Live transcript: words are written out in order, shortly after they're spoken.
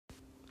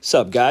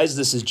Sup guys,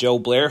 this is Joe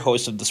Blair,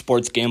 host of the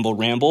Sports Gamble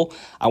Ramble.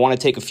 I want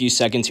to take a few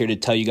seconds here to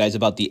tell you guys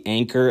about the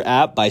Anchor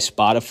app by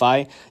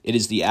Spotify. It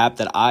is the app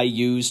that I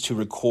use to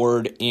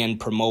record and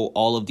promote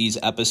all of these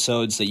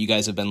episodes that you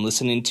guys have been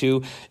listening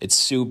to. It's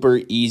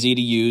super easy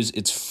to use.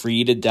 It's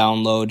free to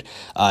download.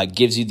 It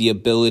gives you the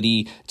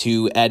ability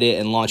to edit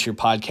and launch your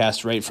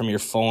podcast right from your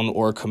phone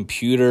or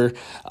computer.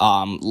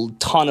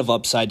 Ton of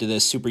upside to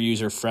this, super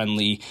user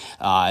friendly,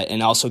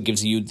 and also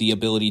gives you the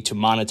ability to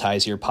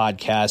monetize your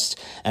podcast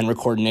and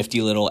record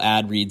nifty little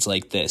ad reads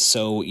like this.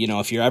 So,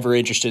 if you're ever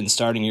interested in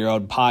starting your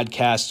own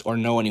podcast or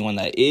know anyone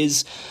that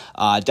is,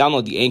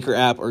 download the Anchor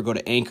app or go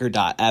to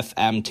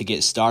anchor.fm to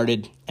get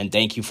started. And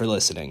thank you for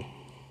listening.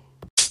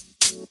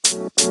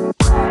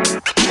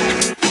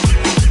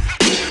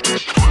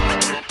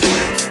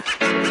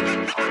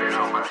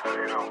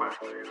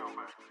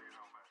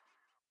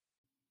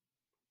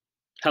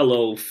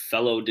 Hello,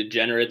 fellow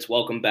degenerates.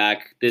 Welcome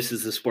back. This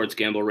is the Sports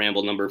Gamble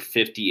Ramble number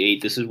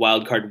 58. This is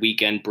Wildcard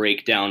Weekend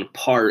Breakdown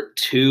Part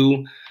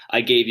 2.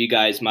 I gave you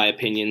guys my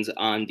opinions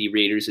on the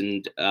Raiders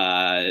and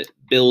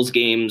Bills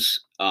games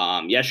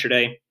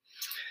yesterday.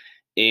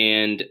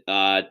 And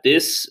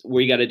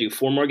we got to do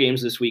 4 more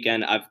games this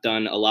weekend. I've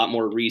done a lot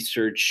more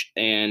research,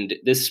 and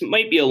this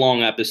might be a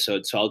long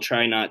episode, so I'll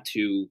try not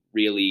to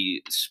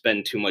really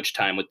spend too much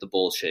time with the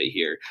bullshit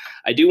here.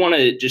 I do want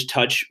to just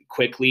touch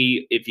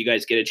quickly, if you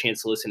guys get a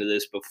chance to listen to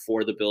this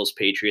before the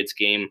Bills-Patriots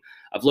game.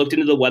 I've looked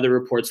into the weather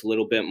reports a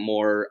little bit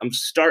more. I'm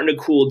starting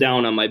to cool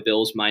down on my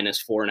Bills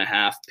minus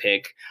 4.5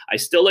 pick. I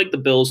still like the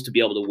Bills to be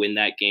able to win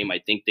that game. I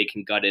think they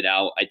can gut it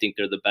out. I think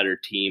they're the better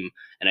team,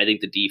 and I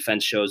think the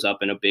defense shows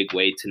up in a big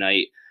way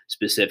tonight,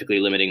 specifically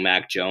limiting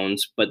Mac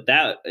Jones. But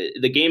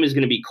the game is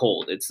going to be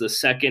cold. It's the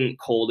second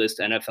coldest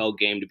NFL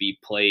game to be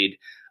played,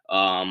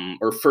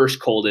 or first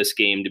coldest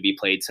game to be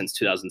played since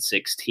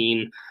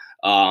 2016.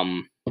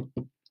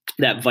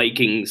 That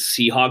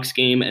Vikings-Seahawks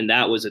game, and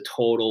that was a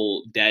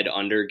total dead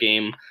under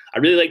game. I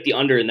really like the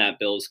under in that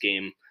Bills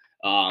game.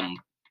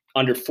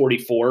 Under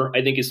 44,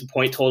 I think, is the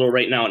point total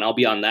right now, and I'll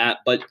be on that.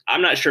 But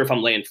I'm not sure if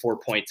I'm laying 4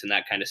 points in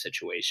that kind of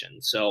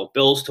situation. So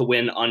Bills to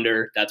win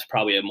under, that's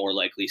probably a more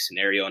likely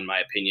scenario in my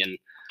opinion.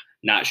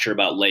 Not sure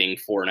about laying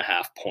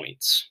 4.5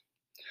 points.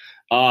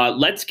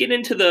 Let's get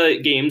into the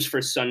games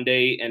for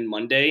Sunday and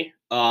Monday.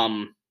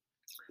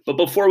 But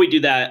before we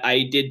do that,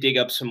 I did dig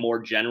up some more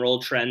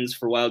general trends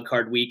for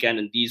Wildcard Weekend,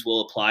 and these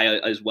will apply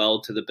as well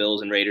to the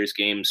Bills and Raiders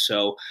games.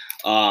 So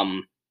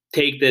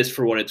take this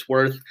for what it's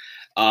worth.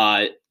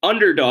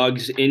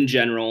 Underdogs in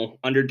general,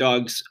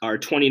 underdogs are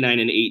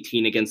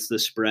 29-18 against the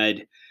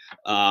spread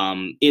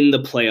in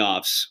the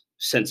playoffs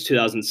since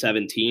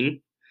 2017.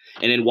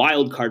 And in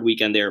Wildcard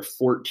Weekend, they're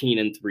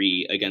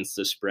 14-3 against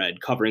the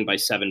spread, covering by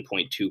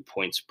 7.2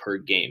 points per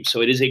game. So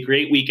it is a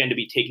great weekend to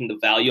be taking the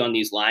value on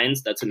these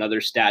lines. That's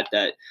another stat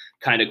that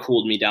kind of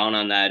cooled me down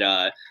on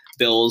that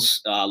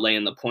Bills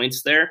laying the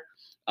points there.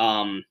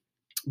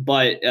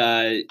 But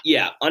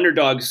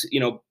underdogs,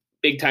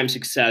 big time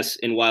success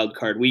in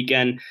Wildcard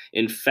Weekend.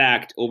 In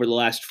fact, over the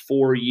last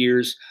 4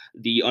 years,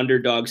 the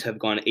underdogs have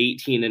gone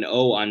 18-0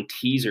 on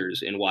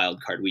teasers in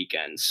Wildcard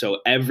Weekend.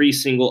 So every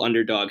single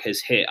underdog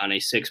has hit on a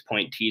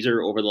 6-point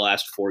teaser over the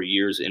last 4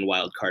 years in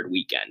Wildcard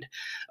Weekend.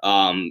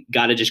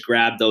 Got to just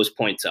grab those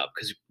points up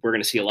because we're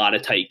going to see a lot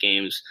of tight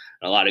games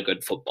and a lot of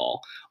good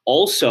football.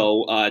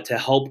 Also, to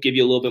help give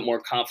you a little bit more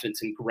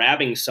confidence in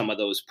grabbing some of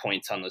those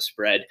points on the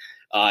spread,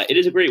 it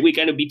is a great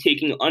weekend to be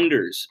taking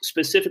unders,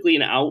 specifically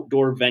in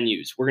outdoor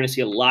venues. We're going to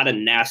see a lot of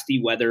nasty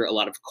weather, a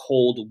lot of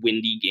cold,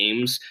 windy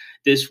games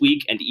this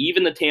week, and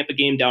even the Tampa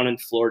game down in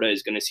Florida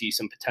is going to see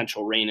some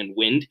potential rain and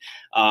wind.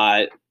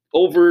 Actually,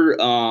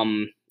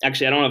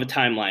 I don't have a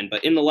timeline,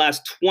 but in the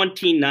last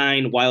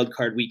 29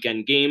 Wildcard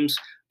Weekend games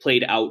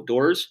played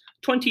outdoors,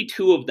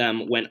 22 of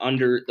them went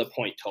under the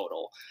point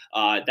total.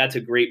 That's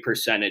a great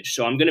percentage.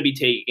 So I'm going to be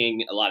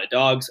taking a lot of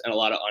dogs and a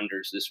lot of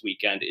unders this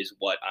weekend is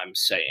what I'm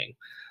saying.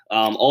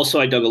 Also,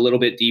 I dug a little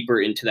bit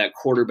deeper into that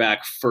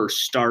quarterback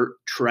first start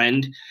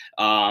trend.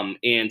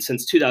 And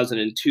since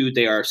 2002,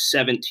 they are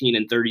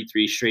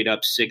 17-33 straight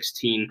up,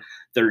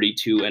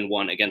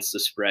 16-32-1 against the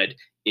spread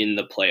in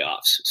the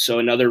playoffs. So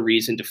another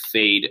reason to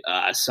fade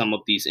some of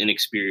these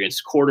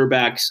inexperienced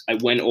quarterbacks. I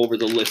went over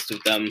the list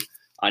of them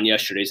on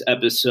yesterday's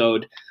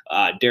episode.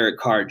 Derek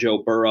Carr, Joe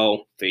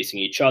Burrow facing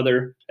each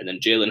other, and then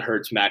Jalen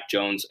Hurts, Mac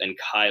Jones, and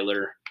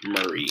Kyler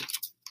Murray.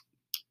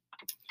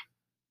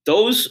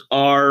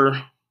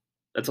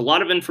 That's a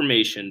lot of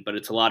information, but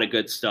it's a lot of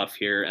good stuff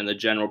here. And the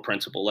general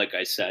principle, like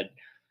I said,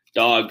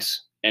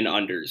 dogs and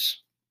unders.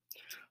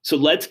 So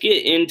let's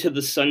get into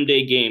the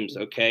Sunday games,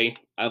 okay?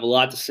 I have a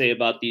lot to say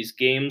about these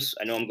games.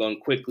 I know I'm going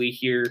quickly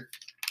here,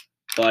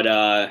 but,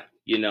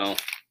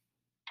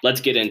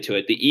 let's get into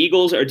it. The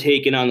Eagles are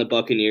taking on the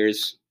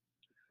Buccaneers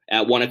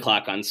at 1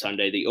 o'clock on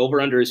Sunday. The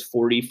over-under is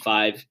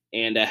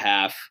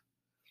 45.5.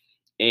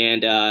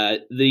 And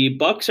the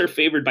Bucs are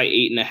favored by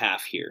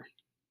 8.5 here.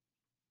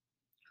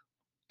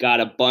 Got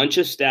a bunch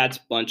of stats,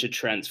 bunch of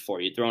trends for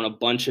you. Throwing a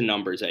bunch of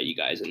numbers at you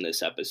guys in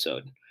this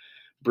episode.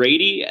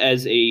 Brady,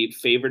 as a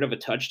favorite of a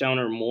touchdown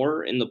or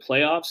more in the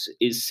playoffs,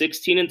 is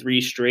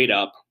 16-3 straight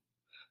up,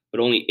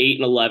 but only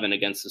 8-11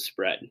 against the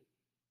spread.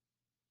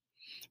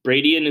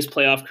 Brady in his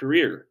playoff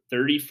career,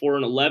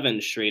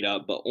 34-11 straight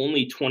up, but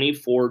only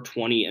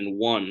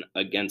 24-20-1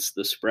 against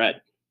the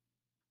spread.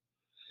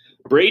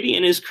 Brady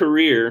in his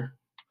career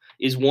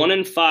is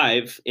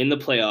 1-5 in the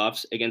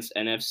playoffs against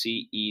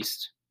NFC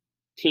East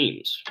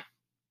teams.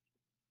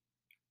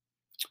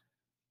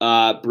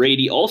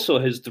 Brady also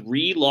has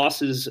 3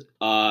 losses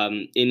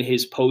in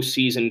his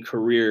postseason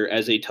career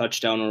as a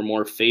touchdown or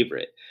more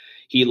favorite.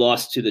 He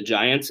lost to the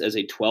Giants as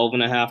a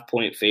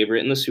 12.5-point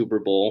favorite in the Super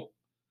Bowl.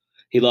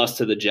 He lost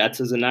to the Jets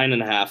as a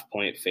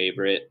 9.5-point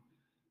favorite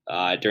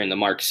during the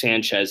Mark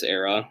Sanchez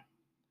era.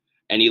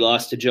 And he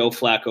lost to Joe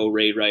Flacco,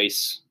 Ray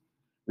Rice,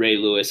 Ray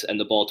Lewis, and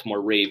the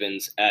Baltimore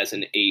Ravens as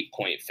an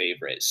 8-point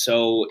favorite.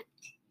 So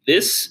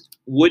this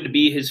would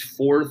be his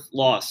 4th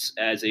loss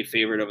as a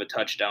favorite of a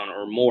touchdown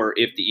or more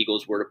if the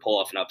Eagles were to pull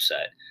off an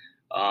upset.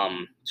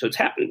 So it's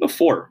happened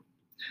before.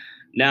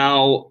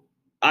 Now,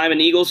 I'm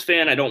an Eagles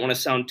fan. I don't want to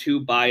sound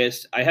too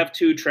biased. I have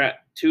two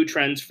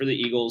trends for the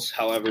Eagles.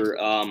 However,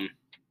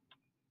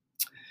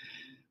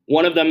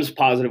 one of them is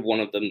positive, one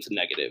of them is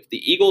negative.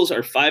 The Eagles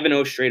are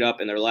 5-0 straight up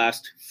in their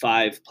last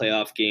 5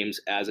 playoff games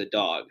as a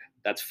dog.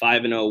 That's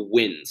 5-0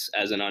 wins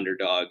as an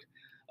underdog.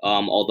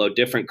 Although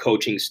different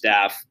coaching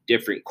staff,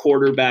 different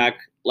quarterback,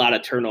 a lot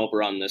of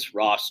turnover on this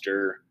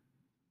roster,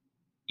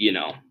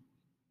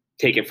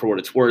 take it for what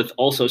it's worth.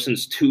 Also,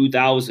 since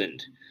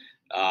 2000,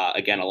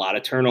 again, a lot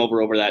of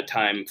turnover over that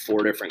time,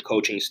 4 different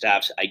coaching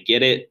staffs. I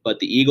get it, but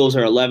the Eagles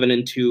are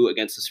 11-2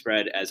 against the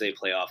spread as a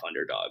playoff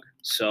underdog.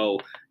 So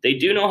they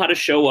do know how to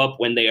show up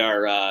when they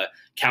are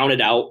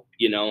counted out.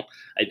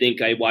 I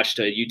think I watched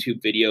a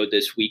YouTube video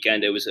this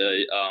weekend. It was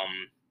a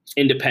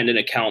independent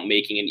account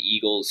making an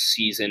Eagles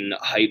season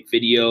hype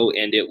video,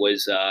 and it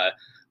was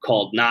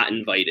called Not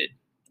Invited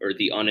or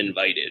The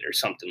Uninvited or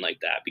something like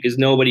that, because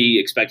nobody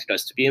expected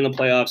us to be in the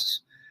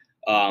playoffs,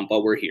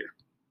 but we're here.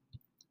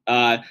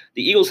 The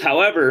Eagles,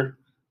 however,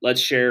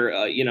 let's share,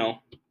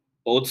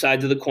 both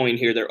sides of the coin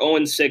here. They're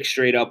 0-6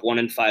 straight up,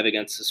 1-5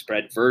 against the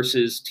spread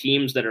versus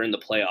teams that are in the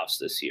playoffs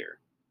this year.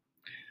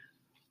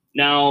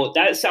 Now,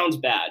 that sounds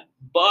bad,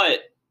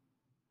 but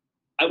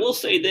I will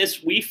say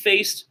this. We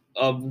faced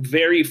a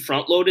very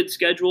front-loaded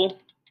schedule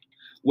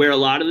where a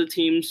lot of the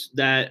teams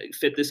that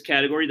fit this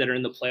category that are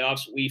in the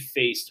playoffs, we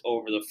faced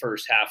over the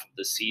first half of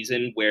the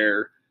season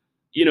where,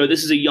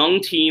 this is a young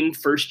team,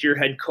 first-year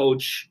head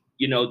coach.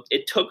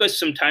 It took us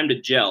some time to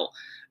gel.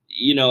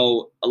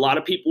 A lot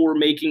of people were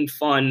making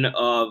fun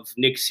of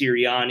Nick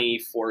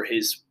Sirianni for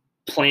his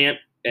plant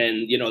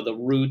and, the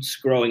roots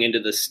growing into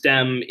the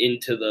stem,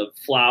 into the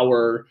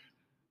flower,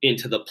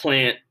 into the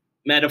plant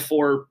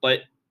metaphor, but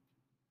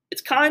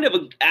it's kind of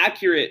an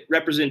accurate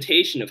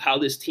representation of how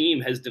this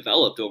team has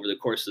developed over the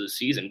course of the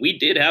season. We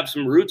did have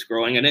some roots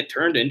growing, and it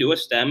turned into a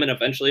stem and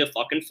eventually a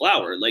fucking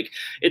flower. Like,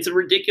 it's a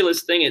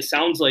ridiculous thing. It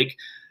sounds like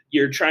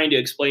you're trying to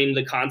explain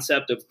the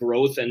concept of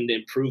growth and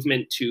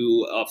improvement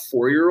to a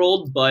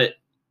 4-year-old, but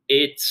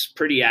it's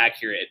pretty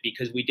accurate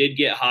because we did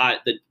get hot.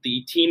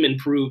 The team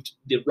improved.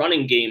 The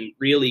running game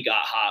really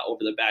got hot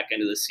over the back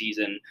end of the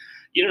season.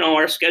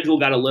 Our schedule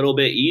got a little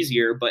bit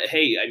easier, but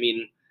hey, I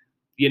mean,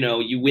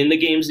 you win the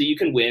games that you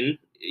can win.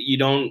 You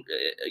don't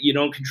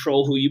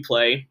control who you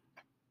play.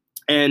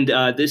 And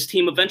this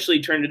team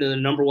eventually turned into the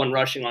number 1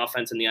 rushing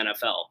offense in the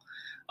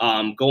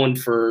NFL, going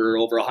for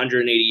over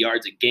 180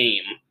 yards a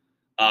game,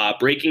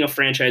 breaking a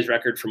franchise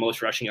record for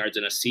most rushing yards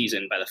in a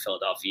season by the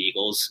Philadelphia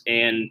Eagles.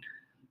 And,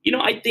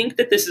 I think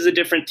that this is a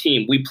different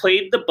team. We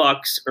played the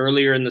Bucs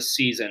earlier in the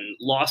season,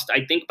 lost,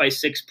 I think, by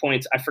 6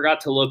 points. I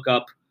forgot to look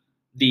up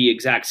the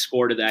exact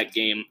score to that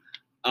game.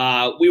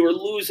 We were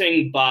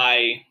losing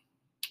by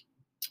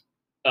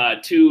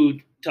 2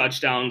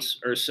 touchdowns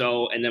or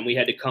so, and then we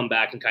had to come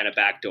back and kind of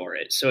backdoor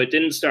it. So it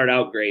didn't start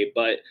out great,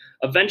 but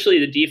eventually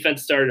the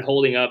defense started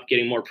holding up,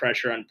 getting more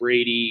pressure on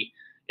Brady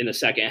in the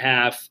second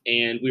half,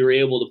 and we were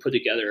able to put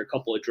together a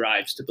couple of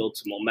drives to build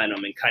some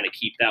momentum and kind of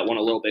keep that one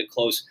a little bit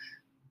close.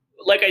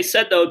 Like I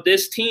said, though,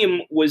 this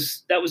team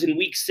was in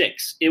week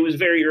 6. It was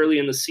very early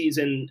in the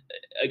season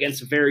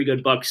against a very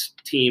good Bucs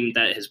team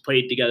that has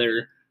played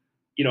together,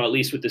 at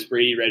least with this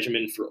Brady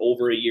regimen for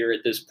over a year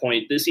at this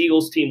point. This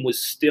Eagles team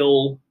was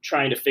still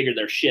trying to figure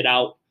their shit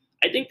out.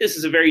 I think this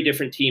is a very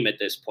different team at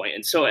this point.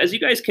 And so as you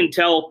guys can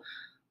tell,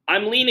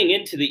 I'm leaning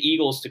into the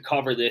Eagles to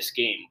cover this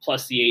game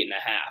plus the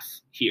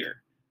 8.5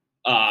 here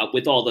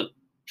with all the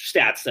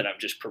stats that I've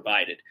just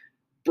provided.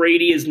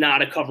 Brady is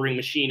not a covering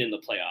machine in the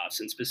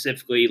playoffs, and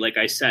specifically, like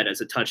I said,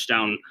 as a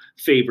touchdown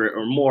favorite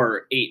or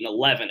more,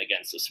 8-11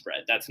 against the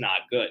spread. That's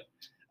not good.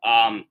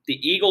 The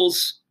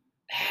Eagles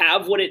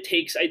have what it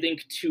takes, I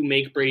think, to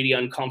make Brady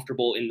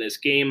uncomfortable in this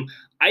game.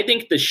 I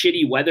think the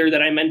shitty weather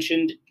that I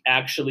mentioned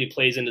actually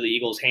plays into the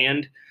Eagles'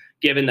 hand,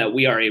 given that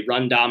we are a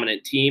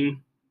run-dominant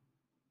team,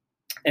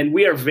 and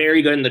we are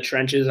very good in the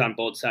trenches on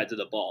both sides of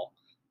the ball.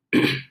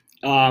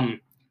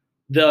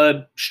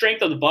 The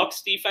strength of the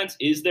Bucs defense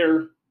is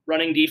their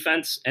running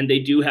defense, and they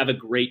do have a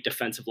great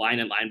defensive line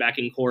and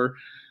linebacking core.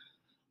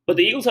 But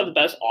the Eagles have the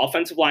best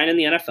offensive line in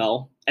the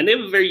NFL, and they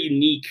have a very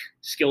unique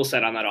skill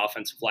set on that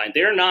offensive line.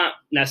 They're not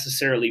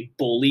necessarily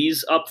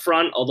bullies up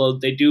front, although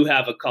they do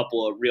have a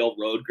couple of real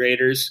road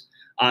graders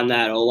on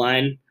that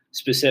O-line,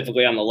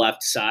 specifically on the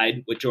left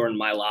side with Jordan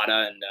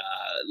Mailata and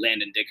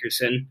Landon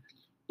Dickerson.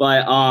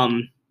 But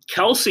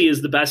Kelsey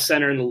is the best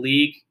center in the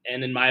league,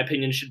 and in my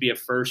opinion should be a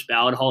first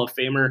ballot Hall of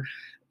Famer.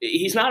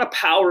 He's not a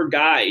power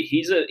guy.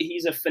 He's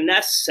a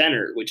finesse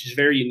center, which is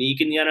very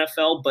unique in the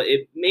NFL, but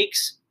it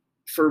makes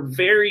for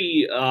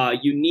very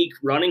unique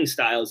running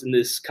styles in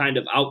this kind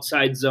of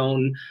outside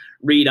zone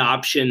read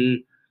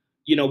option.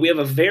 We have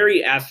a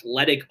very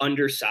athletic,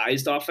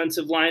 undersized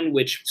offensive line,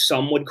 which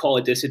some would call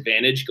a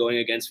disadvantage going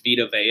against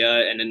Vita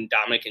Vea and then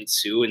Ndamukong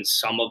Suh and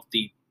some of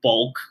the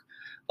bulk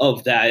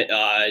of that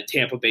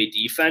Tampa Bay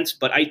defense.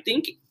 But I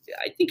think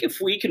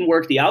if we can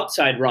work the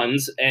outside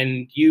runs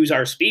and use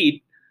our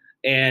speed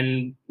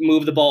and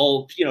move the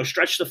ball,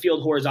 stretch the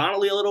field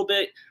horizontally a little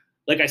bit,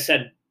 like I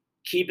said,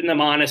 keeping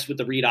them honest with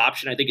the read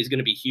option, I think is going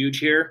to be huge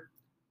here.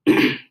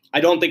 I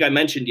don't think I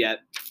mentioned yet,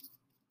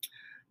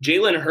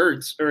 Jalen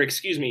Hurts,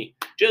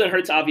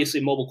 obviously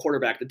mobile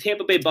quarterback. The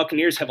Tampa Bay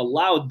Buccaneers have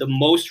allowed the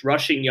most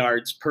rushing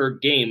yards per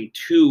game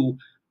to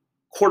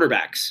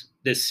quarterbacks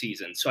this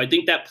season. So I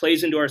think that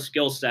plays into our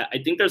skill set.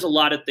 I think there's a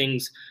lot of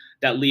things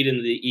that lead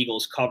into the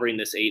Eagles covering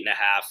this 8.5.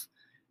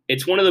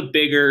 It's one of the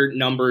bigger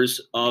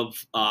numbers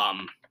of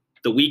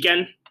the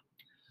weekend,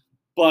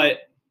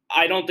 but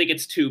I don't think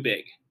it's too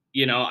big.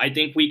 I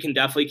think we can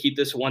definitely keep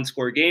this a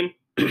one-score game.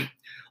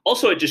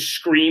 Also, it just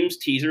screams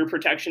teaser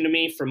protection to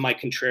me from my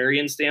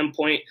contrarian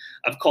standpoint.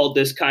 I've called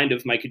this kind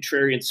of my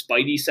contrarian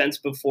spidey sense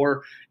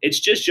before. It's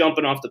just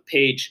jumping off the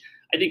page.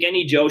 I think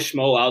any Joe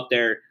Schmo out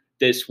there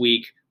this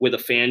week with a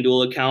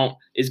FanDuel account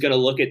is going to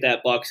look at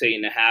that Bucs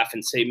 8.5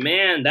 and say,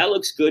 man, that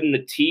looks good in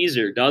the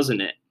teaser,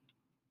 doesn't it?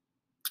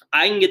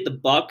 I can get the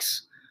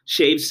Bucs,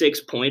 shave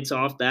 6 points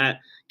off that,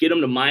 get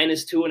them to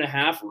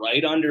 -2.5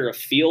 right under a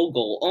field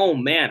goal. Oh,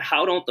 man,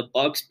 how don't the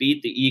Bucs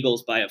beat the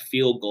Eagles by a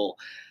field goal?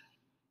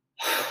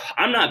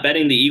 I'm not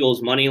betting the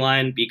Eagles money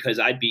line because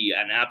I'd be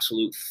an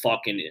absolute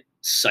fucking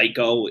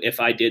psycho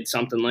if I did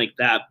something like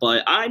that.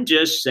 But I'm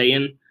just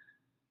saying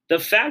the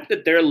fact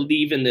that they're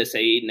leaving this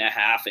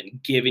 8.5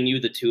 and giving you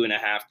the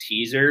 2.5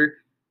 teaser,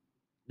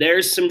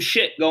 there's some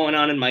shit going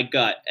on in my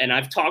gut. And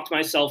I've talked to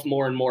myself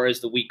more and more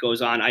as the week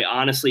goes on. I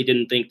honestly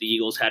didn't think the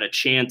Eagles had a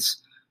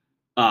chance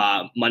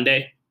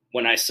Monday.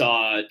 When I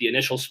saw the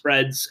initial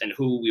spreads and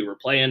who we were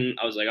playing,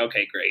 I was like,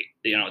 okay, great.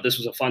 This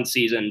was a fun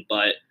season,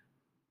 but,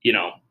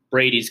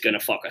 Brady's going to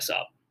fuck us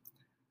up.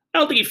 I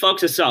don't think he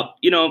fucks us up.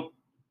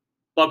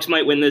 Bucs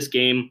might win this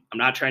game. I'm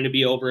not trying to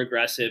be over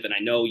aggressive, and I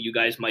know you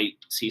guys might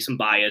see some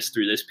bias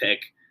through this pick,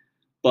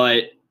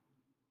 but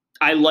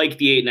I like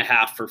the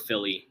 8.5 for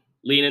Philly,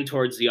 leaning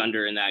towards the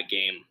under in that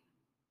game.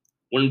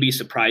 Wouldn't be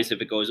surprised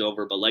if it goes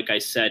over, but like I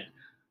said,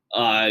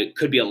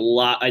 could be a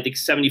lot. I think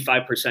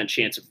 75%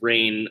 chance of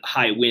rain,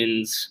 high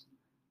winds,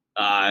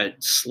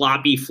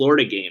 sloppy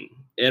Florida game.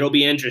 It'll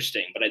be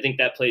interesting, but I think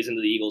that plays into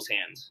the Eagles'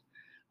 hands.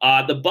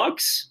 The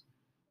Bucs,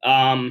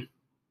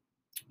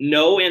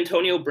 no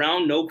Antonio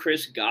Brown, no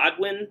Chris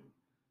Godwin.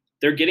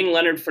 They're getting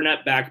Leonard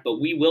Fournette back, but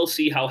we will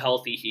see how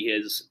healthy he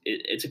is.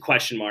 It's a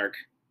question mark.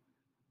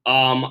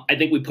 I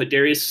think we put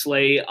Darius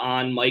Slay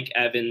on Mike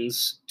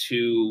Evans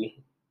to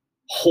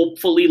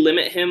hopefully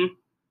limit him.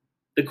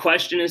 The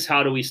question is,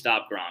 how do we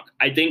stop Gronk?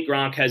 I think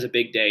Gronk has a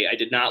big day. I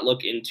did not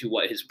look into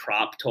what his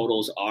prop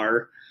totals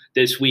are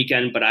this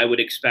weekend, but I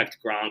would expect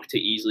Gronk to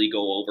easily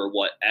go over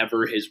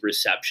whatever his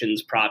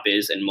receptions prop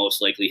is and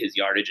most likely his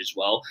yardage as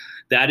well.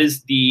 That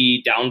is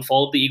the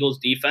downfall of the Eagles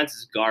defense,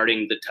 is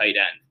guarding the tight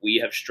end. We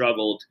have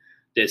struggled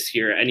this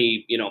year.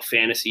 Any,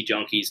 fantasy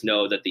junkies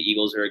know that the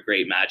Eagles are a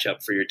great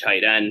matchup for your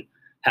tight end,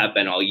 have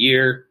been all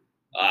year.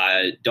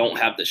 Don't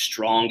have the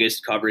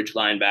strongest coverage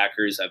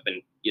linebackers. I've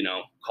been,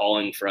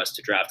 calling for us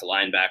to draft a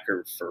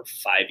linebacker for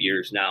 5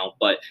 years now.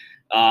 But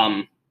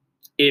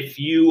if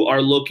you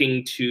are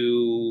looking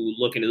to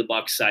look into the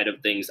Bucs side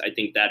of things, I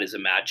think that is a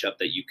matchup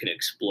that you can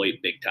exploit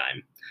big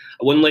time.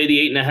 I wouldn't lay the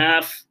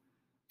 8.5.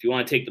 If you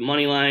want to take the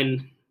money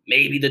line,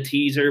 maybe the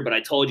teaser, but I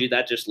told you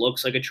that just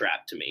looks like a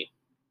trap to me.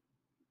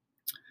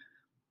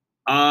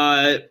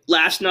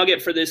 Last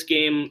nugget for this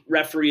game,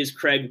 referee is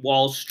Craig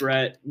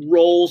Rolstad.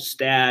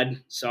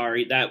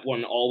 Sorry, that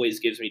one always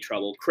gives me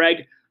trouble.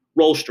 Craig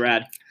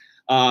Rolstad.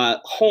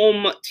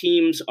 Home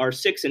teams are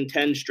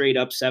 6-10 straight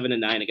up,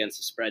 7-9 against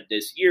the spread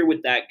this year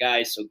with that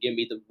guy. So give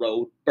me the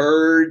road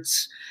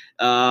birds.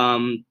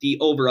 The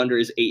over-under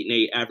is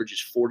 8-8,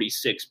 averages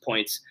 46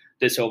 points.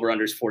 This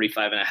over-under is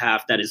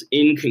 45.5. That is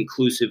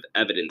inconclusive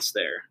evidence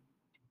there.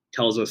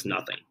 Tells us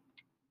nothing.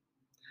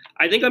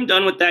 I think I'm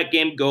done with that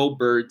game. Go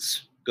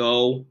Birds.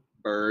 Go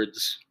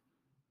Birds.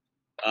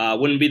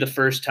 Wouldn't be the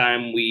first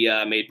time we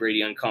made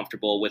Brady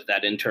uncomfortable with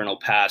that internal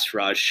pass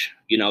rush.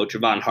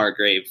 Javon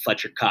Hargrave,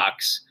 Fletcher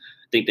Cox.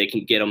 I think they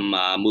can get him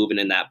moving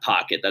in that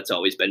pocket. That's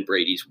always been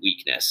Brady's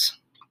weakness.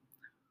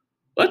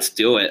 Let's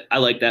do it. I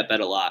like that bet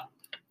a lot.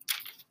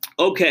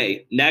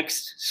 Okay,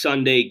 next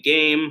Sunday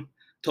game.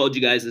 Told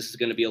you guys this is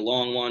going to be a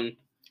long one.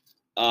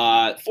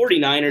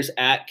 49ers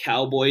at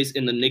Cowboys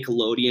in the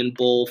Nickelodeon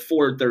Bowl,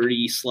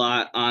 4:30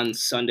 slot on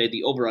Sunday.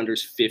 The over-under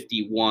is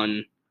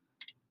 51.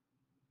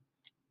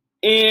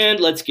 And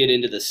let's get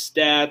into the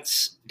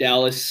stats.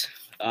 Dallas,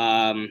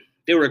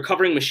 they were a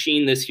covering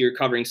machine this year,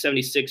 covering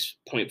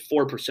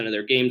 76.4% of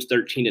their games,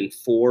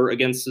 13-4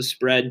 against the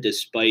spread,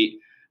 despite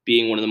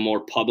being one of the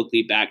more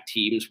publicly backed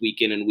teams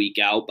week in and week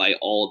out by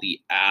all the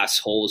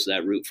assholes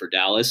that root for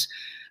Dallas.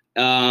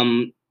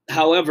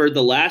 However,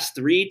 the last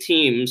 3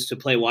 teams to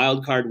play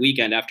Wildcard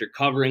weekend after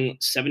covering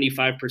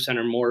 75%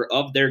 or more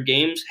of their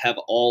games have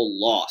all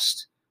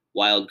lost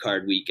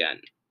Wildcard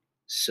weekend.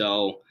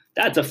 So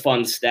that's a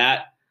fun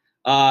stat.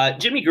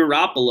 Jimmy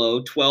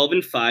Garoppolo,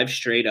 12-5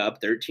 straight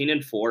up,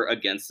 13-4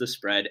 against the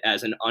spread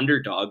as an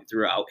underdog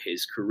throughout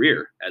his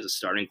career as a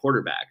starting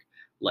quarterback.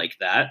 Like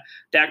that.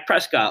 Dak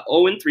Prescott,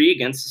 0-3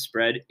 against the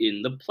spread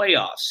in the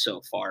playoffs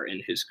so far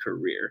in his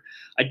career.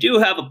 I do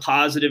have a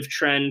positive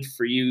trend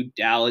for you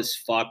Dallas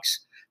fucks.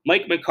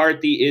 Mike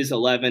McCarthy is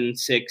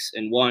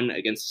 11-6-1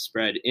 against the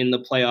spread in the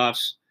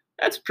playoffs.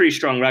 That's a pretty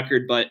strong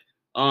record, but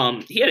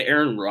he had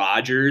Aaron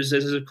Rodgers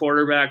as a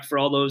quarterback for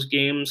all those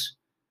games.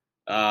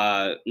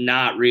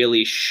 Not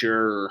really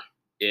sure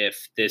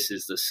if this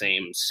is the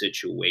same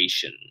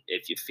situation,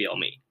 if you feel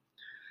me.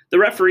 The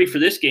referee for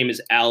this game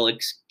is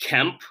Alex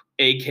Kemp,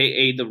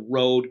 a.k.a. the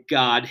road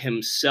god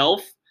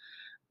himself.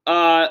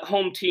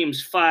 Home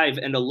teams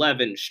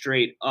 5-11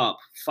 straight up,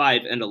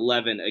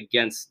 5-11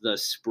 against the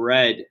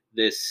spread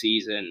this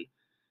season.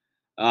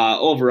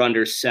 Over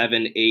under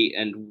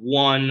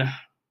 7-8-1.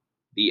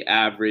 The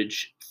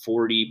average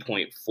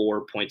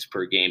 40.4 points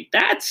per game.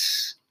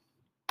 That's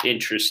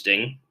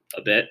interesting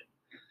a bit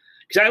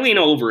because I lean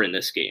over in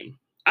this game.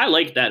 I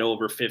like that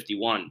over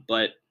 51,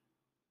 but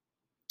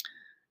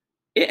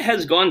it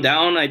has gone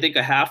down, I think,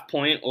 a half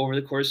point over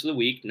the course of the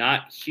week.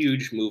 Not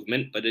huge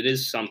movement, but it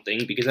is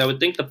something because I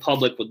would think the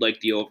public would like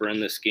the over in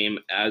this game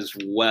as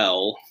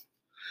well.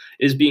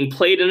 It is being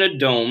played in a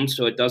dome,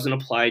 so it doesn't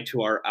apply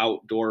to our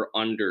outdoor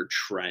under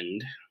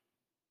trend.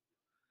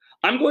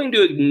 I'm going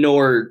to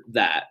ignore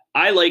that.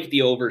 I like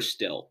the over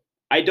still.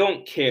 I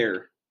don't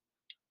care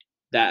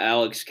that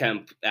Alex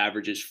Kemp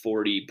averages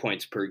 40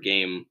 points per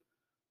game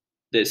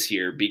this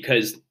year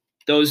because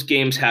those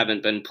games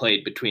haven't been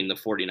played between the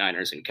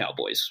 49ers and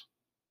Cowboys.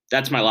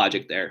 That's my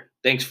logic there.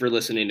 Thanks for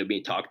listening to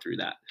me talk through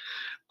that.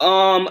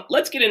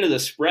 Let's get into the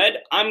spread.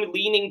 I'm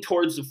leaning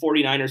towards the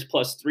 49ers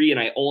 +3, and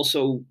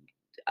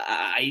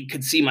I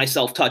could see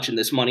myself touching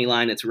this money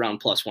line. It's around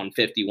plus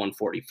 150,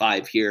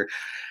 145 here.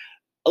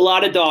 A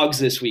lot of dogs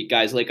this week,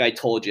 guys, like I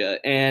told you.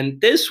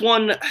 And this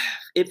one,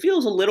 it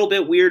feels a little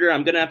bit weirder.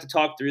 I'm going to have to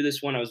talk through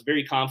this one. I was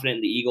very confident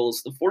in the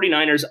Eagles. The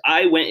 49ers,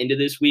 I went into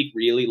this week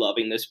really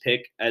loving this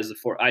pick as the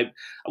four. I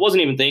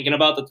wasn't even thinking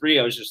about the 3.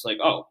 I was just like,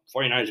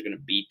 49ers are going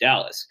to beat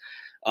Dallas.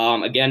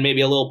 Again,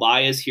 maybe a little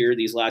bias here.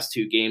 These last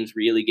 2 games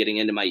really getting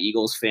into my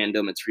Eagles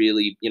fandom. It's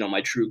really, my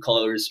true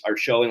colors are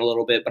showing a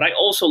little bit. But I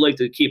also like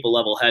to keep a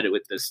level headed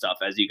with this stuff,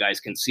 as you guys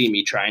can see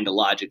me trying to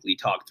logically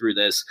talk through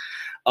this.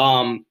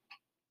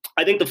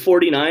 I think the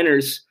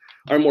 49ers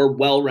are a more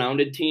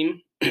well-rounded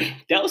team.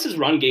 Dallas's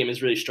run game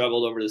has really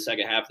struggled over the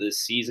second half of this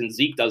season.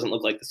 Zeke doesn't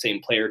look like the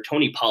same player.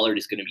 Tony Pollard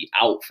is going to be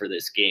out for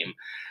this game.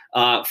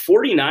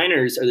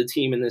 49ers are the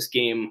team in this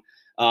game.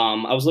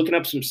 I was looking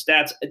up some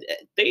stats.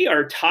 They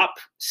are top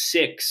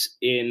 6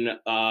 in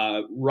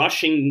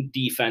rushing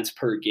defense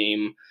per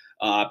game,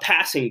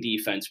 passing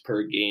defense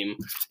per game,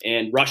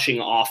 and rushing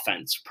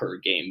offense per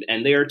game.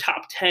 And they are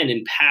top 10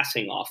 in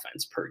passing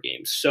offense per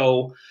game.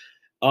 So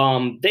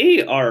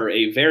they are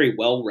a very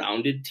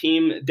well-rounded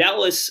team.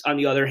 Dallas, on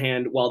the other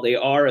hand, while they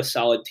are a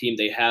solid team,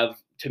 they have,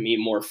 to me,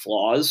 more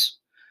flaws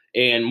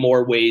and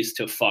more ways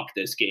to fuck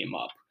this game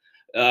up.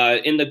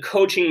 In the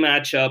coaching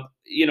matchup,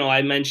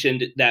 I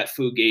mentioned that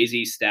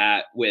Fugazi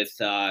stat with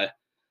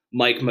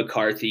Mike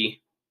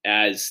McCarthy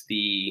as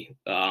the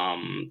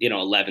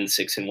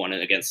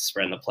 11-6-1 against the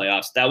spread in the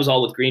playoffs. That was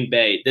all with Green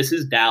Bay. This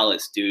is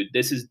Dallas, dude.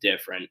 This is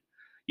different.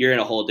 You're in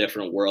a whole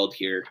different world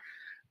here.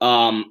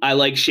 I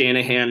like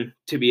Shanahan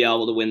to be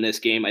able to win this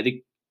game. I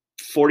think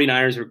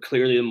 49ers are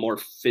clearly the more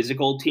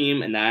physical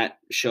team, and that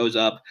shows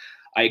up.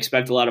 I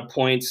expect a lot of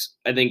points.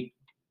 I think,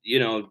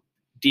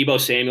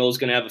 Deebo Samuel is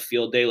going to have a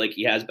field day like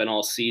he has been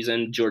all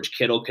season. George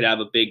Kittle could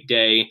have a big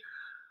day.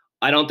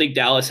 I don't think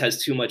Dallas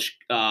has too much.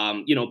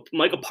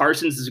 Michael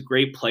Parsons is a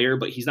great player,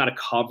 but he's not a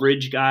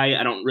coverage guy.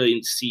 I don't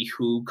really see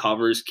who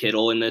covers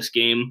Kittle in this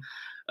game.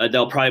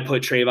 They'll probably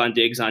put Trayvon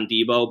Diggs on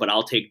Deebo, but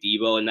I'll take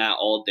Deebo in that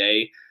all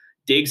day.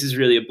 Diggs is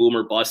really a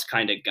boomer bust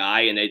kind of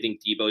guy, and I think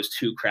Deebo's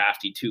too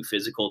crafty, too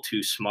physical,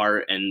 too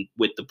smart, and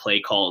with the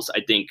play calls, I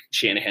think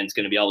Shanahan's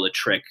going to be able to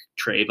trick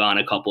Trayvon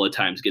a couple of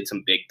times, get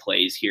some big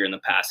plays here in the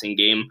passing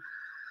game.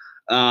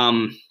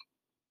 I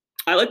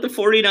like the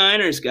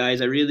 49ers,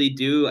 guys. I really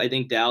do. I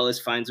think Dallas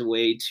finds a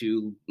way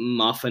to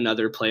muff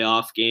another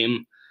playoff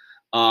game.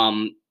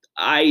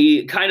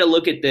 I kind of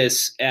look at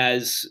this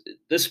as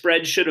the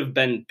spread should have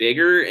been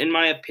bigger, in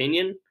my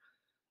opinion.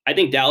 I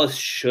think Dallas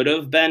should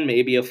have been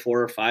maybe a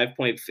 4 or 5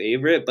 point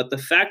favorite, but the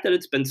fact that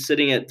it's been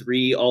sitting at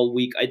 3 all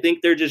week, I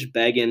think they're just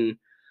begging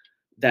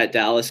that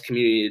Dallas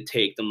community to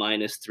take the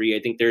 -3. I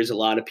think there's a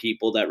lot of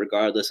people that,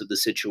 regardless of the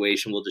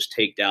situation, will just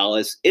take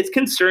Dallas. It's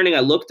concerning. I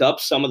looked up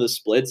some of the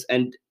splits,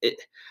 and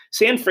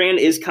San Fran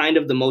is kind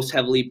of the most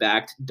heavily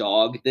backed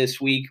dog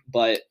this week,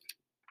 but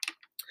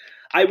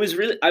I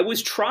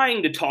was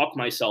trying to talk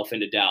myself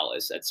into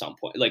Dallas at some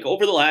point. Like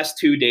over the last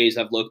 2 days,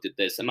 I've looked at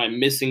this. Am I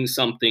missing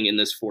something in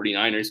this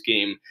 49ers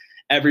game?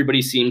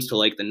 Everybody seems to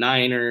like the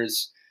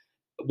Niners.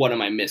 What am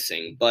I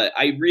missing? But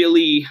I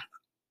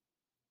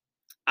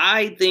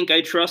think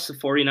I trust the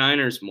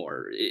 49ers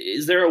more.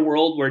 Is there a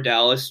world where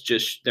Dallas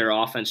their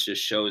offense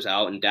just shows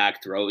out and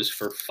Dak throws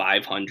for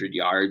 500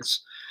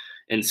 yards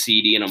and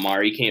CD and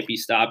Amari can't be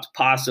stopped?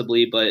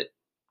 Possibly, but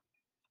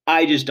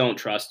I just don't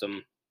trust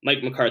them.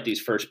 Mike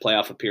McCarthy's first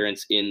playoff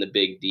appearance in the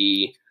Big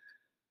D,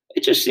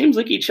 it just seems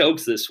like he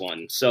chokes this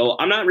one. So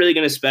I'm not really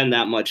going to spend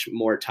that much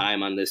more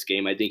time on this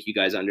game. I think you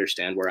guys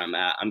understand where I'm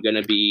at. I'm going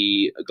to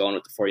be going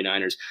with the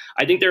 49ers.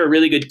 I think they're a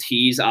really good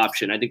tease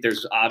option. I think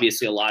there's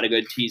obviously a lot of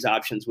good tease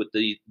options with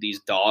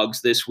these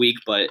dogs this week.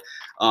 But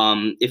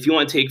if you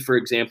want to take, for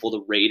example,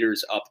 the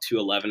Raiders up to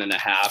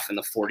 11.5 and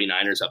the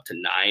 49ers up to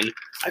 9,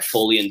 I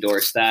fully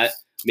endorse that.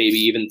 Maybe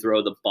even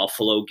throw the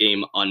Buffalo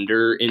game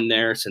under in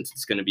there since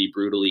it's going to be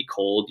brutally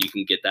cold. You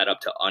can get that up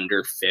to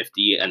under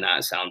 50, and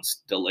that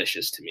sounds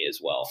delicious to me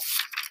as well.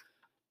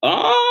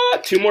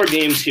 2 more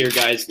games here,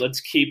 guys. Let's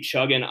keep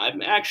chugging. I'm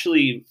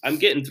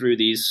getting through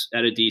these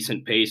at a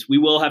decent pace. We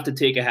will have to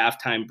take a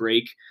halftime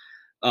break,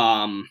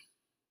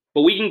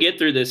 but we can get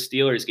through this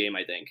Steelers game,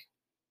 I think.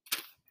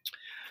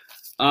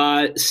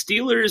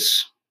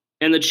 Steelers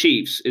and the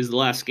Chiefs is the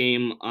last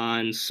game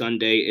on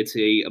Sunday. It's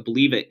I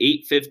believe, an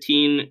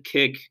 8:15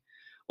 kick,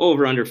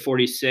 over under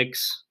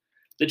 46.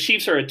 The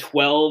Chiefs are a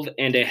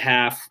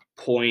 12.5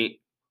 point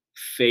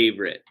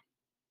favorite.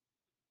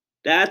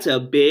 That's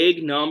a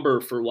big number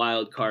for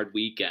Wildcard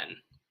weekend.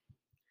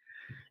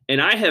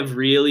 And I have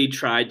really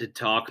tried to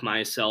talk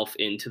myself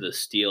into the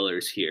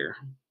Steelers here.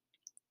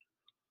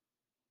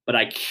 But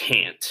I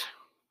can't.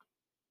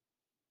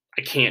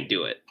 I can't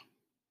do it.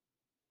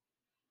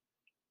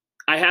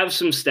 I have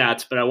some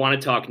stats, but I want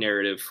to talk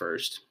narrative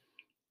first.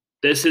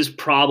 This is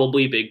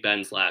probably Big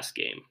Ben's last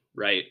game,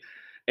 right?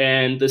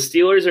 And the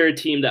Steelers are a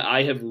team that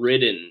I have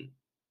ridden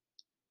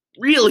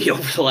really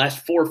over the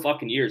last 4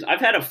 fucking years. I've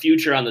had a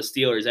future on the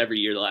Steelers every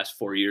year the last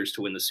 4 years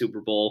to win the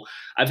Super Bowl.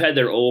 I've had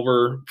their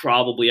over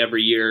probably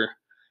every year.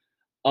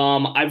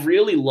 I've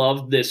really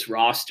loved this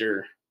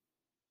roster.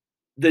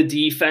 The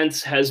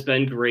defense has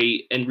been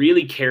great and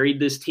really carried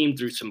this team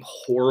through some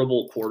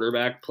horrible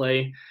quarterback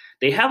play.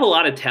 They have a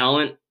lot of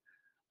talent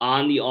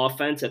on the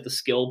offense at the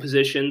skill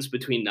positions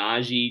between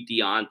Najee,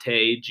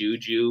 Deontay,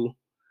 Juju.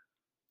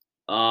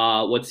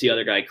 What's the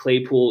other guy?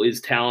 Claypool is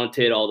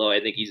talented, although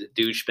I think he's a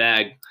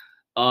douchebag.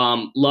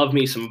 Love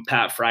me some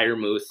Pat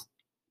Freiermuth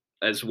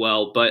as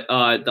well. But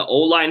the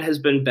O-line has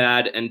been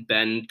bad, and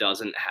Ben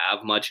doesn't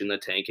have much in the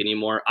tank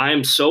anymore. I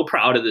am so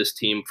proud of this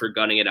team for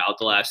gunning it out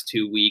the last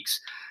 2 weeks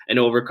and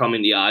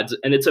overcoming the odds.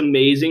 And it's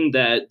amazing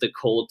that the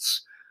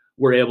Colts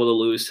were able to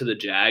lose to the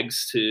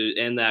Jags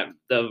and that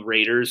the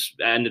Raiders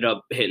ended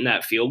up hitting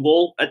that field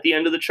goal at the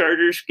end of the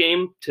Chargers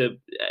game to,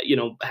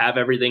 have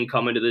everything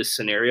come into this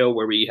scenario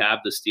where we have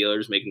the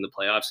Steelers making the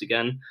playoffs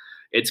again.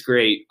 It's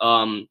great.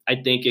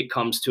 I think it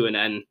comes to an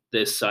end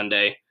this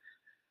Sunday.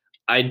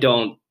 I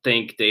don't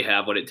think they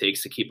have what it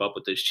takes to keep up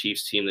with this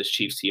Chiefs team. This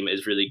Chiefs team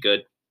is really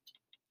good.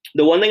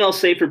 The one thing I'll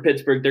say for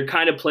Pittsburgh, they're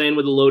kind of playing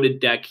with a loaded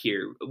deck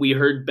here. We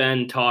heard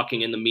Ben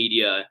talking in the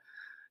media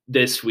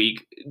this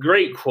week.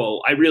 Great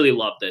quote. I really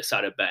love this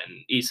out of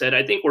Ben. He said,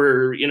 I think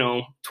we're,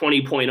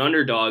 20-point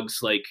underdogs.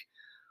 Like,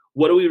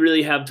 what do we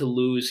really have to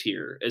lose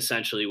here?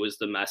 Essentially was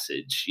the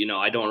message.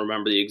 I don't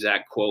remember the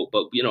exact quote,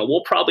 but,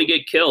 we'll probably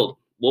get killed.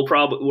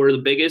 We're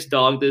the biggest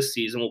dog this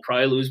season. We'll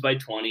probably lose by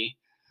 20.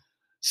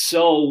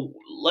 So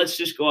let's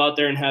just go out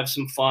there and have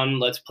some fun.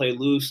 Let's play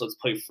loose. Let's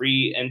play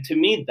free. And to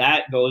me,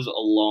 that goes a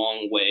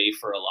long way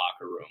for a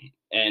locker room.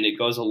 And it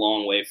goes a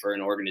long way for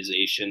an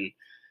organization.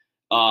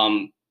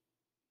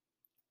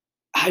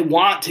 I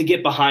want to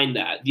get behind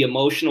that. The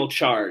emotional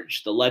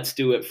charge, the let's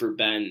do it for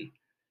Ben.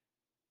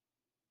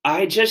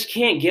 I just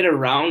can't get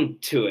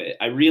around to it.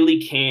 I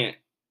really can't.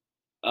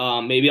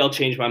 Maybe I'll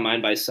change my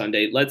mind by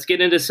Sunday. Let's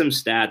get into some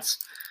stats.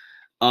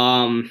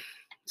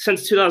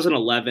 Since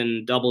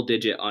 2011,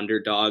 double-digit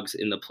underdogs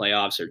in the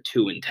playoffs are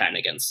 2-10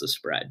 against the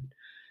spread.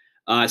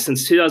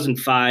 Since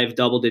 2005,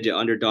 double-digit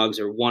underdogs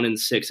are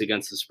 1-6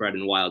 against the spread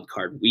in Wild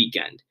Card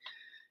weekend.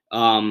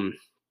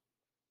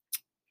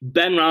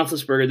 Ben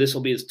Roethlisberger, this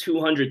will be his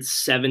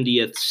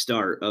 270th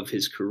start of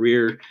his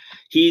career.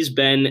 He's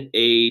been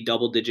a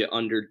double-digit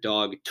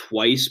underdog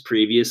twice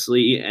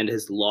previously and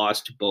has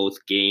lost both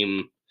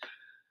games,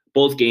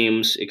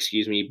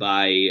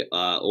 by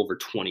over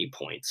 20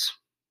 points.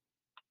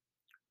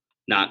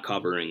 Not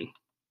covering.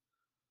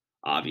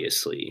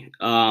 obviously.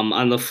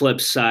 On the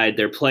flip side,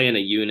 they're playing a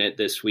unit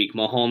this week.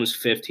 Mahomes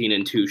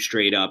 15-2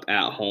 straight up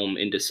at home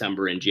in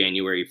December and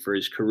January for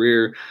his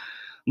career.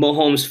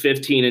 Mahomes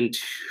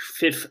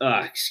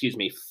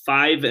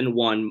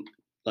 5-1.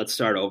 Let's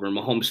start over.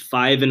 Mahomes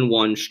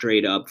 5-1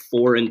 straight up,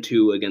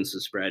 4-2 against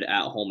the spread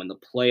at home in the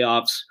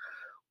playoffs.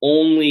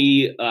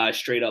 Only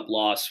straight up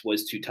loss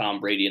was to Tom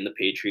Brady and the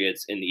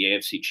Patriots in the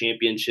AFC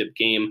Championship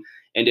game.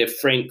 And if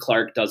Frank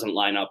Clark doesn't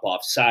line up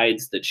off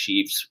sides, the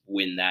Chiefs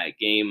win that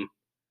game.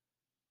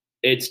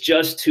 It's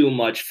just too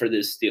much for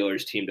this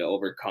Steelers team to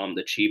overcome.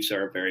 The Chiefs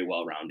are a very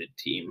well-rounded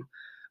team.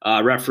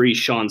 Referee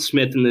Sean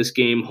Smith in this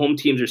game. Home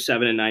teams are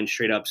 7-9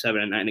 straight up,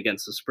 7-9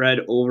 against the spread.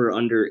 Over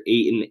under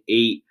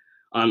 8-8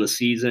 on the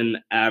season.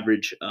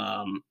 Average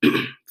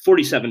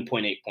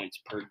 47.8 points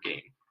per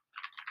game.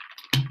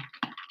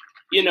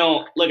 You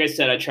know, like I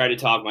said, I try to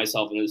talk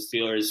myself into the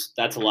Steelers.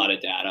 That's a lot of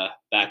data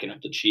backing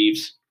up the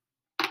Chiefs.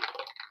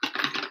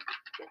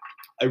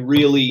 I'd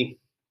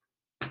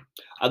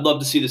love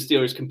to see the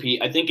Steelers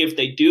compete. I think if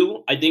they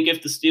do,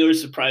 if the Steelers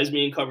surprise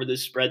me and cover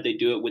this spread, they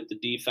do it with the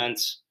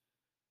defense.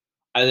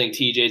 I think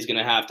TJ's going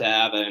to have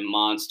a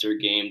monster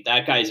game.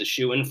 That guy's a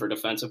shoo-in for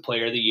Defensive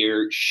Player of the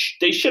Year.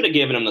 They should have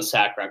given him the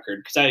sack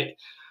record because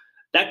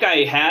that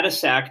guy had a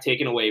sack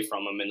taken away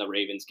from him in the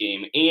Ravens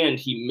game, and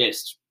he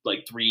missed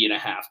like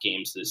 3.5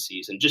 games this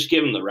season. Just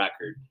give him the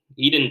record.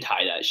 He didn't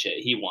tie that shit.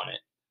 He won it.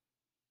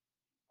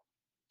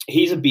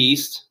 He's a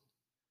beast.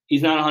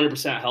 He's not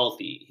 100%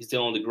 healthy. He's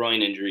dealing with a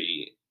groin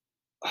injury.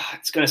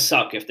 It's going to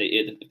suck if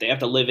they have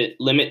to limit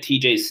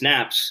TJ's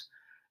snaps.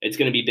 It's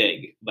going to be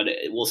big, but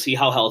we'll see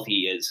how healthy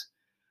he is.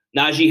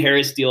 Najee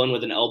Harris dealing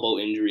with an elbow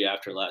injury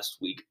after last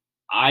week.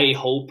 I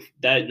hope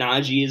that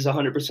Najee is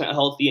 100%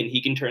 healthy and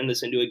he can turn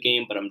this into a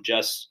game, but I'm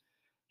just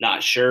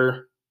not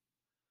sure.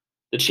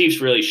 The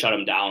Chiefs really shut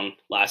him down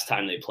last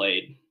time they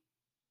played.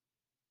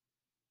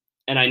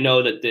 And I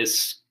know that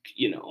this,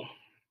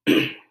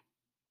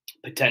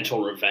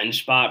 potential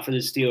revenge spot for the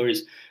Steelers,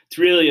 it's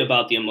really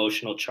about the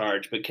emotional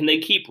charge. But can they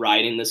keep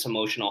riding this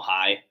emotional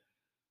high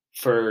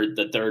for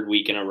the third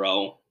week in a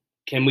row?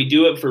 Can we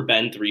do it for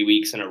Ben 3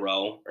 weeks in a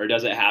row, or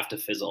does it have to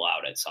fizzle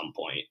out at some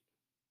point?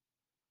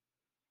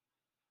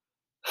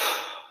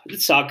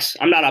 It sucks.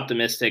 I'm not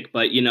optimistic,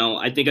 but,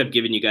 I think I've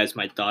given you guys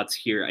my thoughts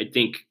here. I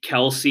think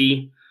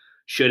Kelsey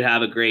should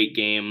have a great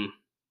game.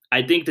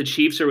 I think the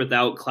Chiefs are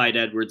without Clyde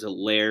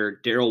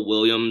Edwards-Helaire. Darrell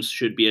Williams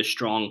should be a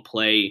strong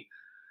play.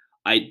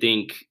 I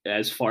think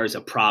as far as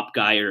a prop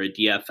guy or a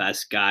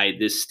DFS guy,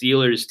 this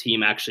Steelers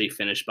team actually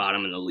finished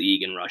bottom in the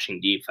league in rushing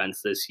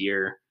defense this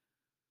year.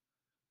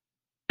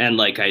 And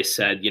like I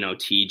said,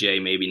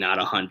 TJ maybe not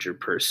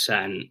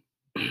 100%.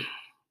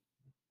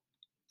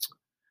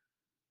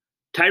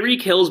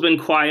 Tyreek Hill's been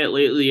quiet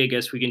lately. I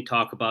guess we can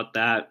talk about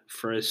that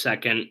for a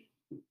second.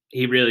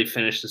 He really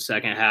finished the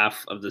second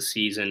half of the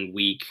season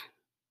weak,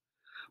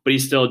 but he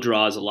still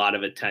draws a lot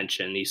of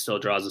attention. He still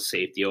draws a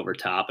safety over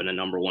top and a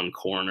number one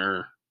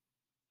corner.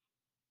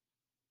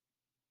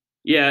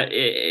 Yeah,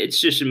 it's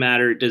just a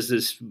matter, does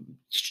this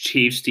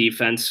Chiefs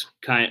defense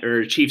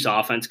Chiefs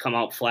offense come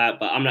out flat?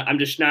 But I'm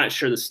just not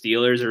sure the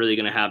Steelers are really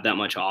going to have that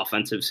much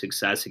offensive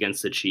success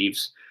against the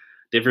Chiefs.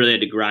 They've really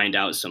had to grind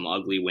out some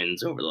ugly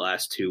wins over the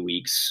last 2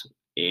 weeks,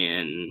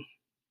 and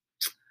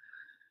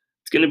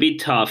it's going to be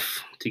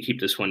tough to keep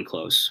this one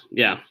close.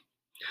 Yeah.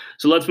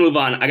 So let's move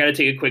on. I got to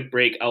take a quick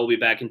break. I will be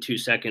back in 2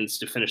 seconds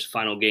to finish the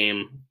final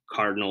game,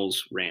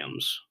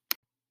 Cardinals-Rams.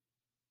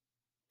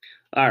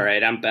 All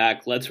right, I'm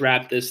back. Let's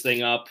wrap this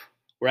thing up.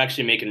 We're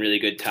actually making really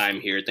good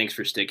time here. Thanks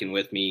for sticking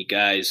with me,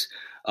 guys.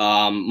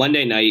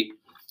 Monday night,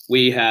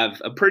 we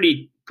have a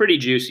pretty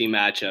juicy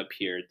matchup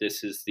here.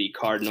 This is the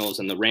Cardinals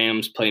and the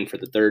Rams playing for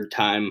the third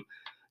time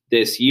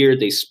this year.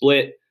 They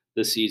split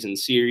the season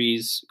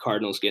series.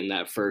 Cardinals getting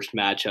that first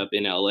matchup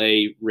in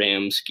LA,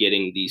 Rams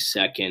getting the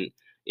second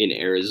in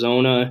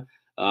Arizona.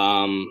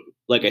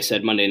 Like I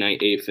said, Monday night,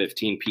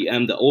 8:15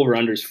 p.m. The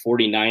over-under is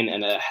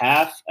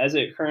 49.5 as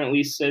it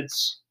currently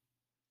sits.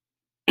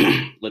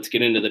 Let's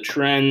get into the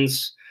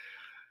trends.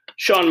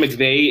 Sean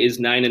McVay is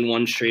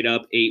 9-1 straight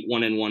up,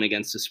 8-1-1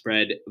 against the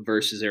spread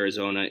versus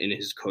Arizona in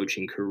his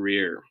coaching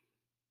career.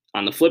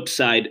 On the flip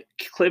side,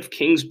 Cliff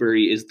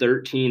Kingsbury is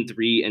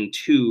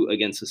 13-3-2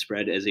 against the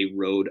spread as a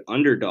road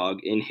underdog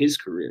in his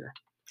career.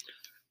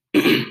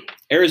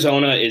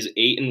 Arizona is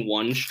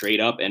 8-1 straight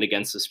up and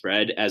against the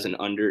spread as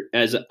on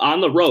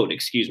the road.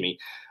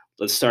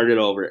 Let's start it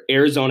over.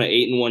 Arizona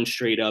 8-1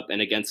 straight up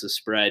and against the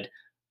spread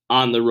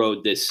on the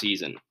road this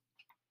season.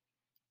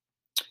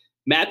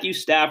 Matthew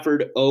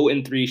Stafford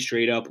 0-3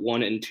 straight up,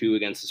 1-2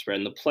 against the spread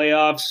in the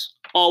playoffs.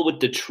 All with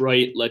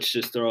Detroit. Let's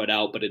just throw it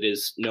out, but it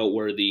is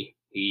noteworthy.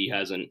 He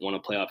hasn't won a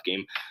playoff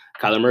game.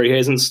 Kyler Murray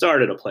hasn't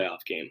started a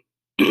playoff game.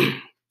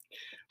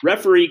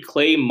 Referee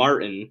Clay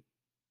Martin.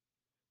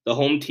 The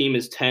home team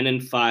is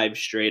 10-5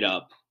 straight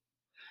up,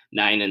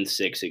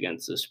 9-6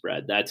 against the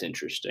spread. That's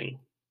interesting.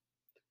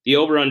 The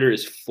over-under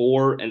is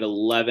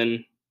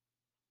 4-11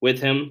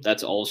 with him.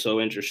 That's also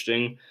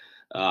interesting.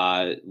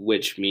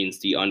 Which means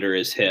the under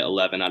is hit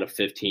 11 out of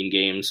 15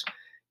 games.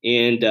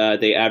 and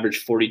they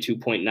average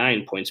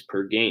 42.9 points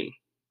per game.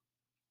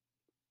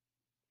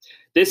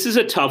 This is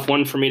a tough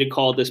one for me to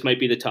call. This might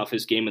be the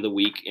toughest game of the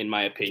week, in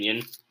my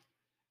opinion.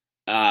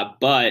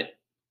 But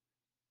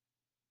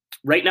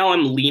right now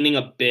I'm leaning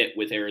a bit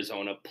with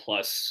Arizona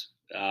plus.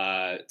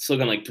 It's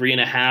looking like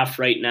 3.5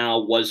 right now,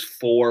 was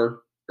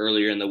 4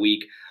 earlier in the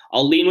week.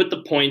 I'll lean with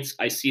the points.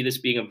 I see this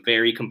being a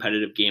very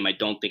competitive game. I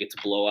don't think it's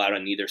a blowout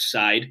on either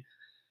side.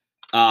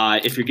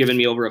 If you're giving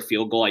me over a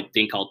field goal, I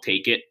think I'll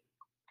take it.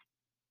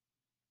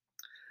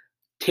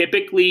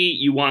 Typically,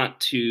 you want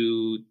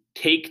to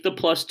take the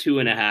plus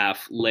 2.5,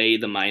 lay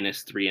the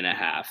minus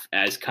 3.5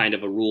 as kind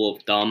of a rule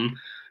of thumb,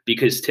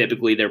 because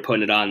typically they're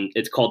putting it on,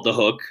 it's called the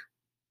hook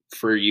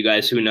for you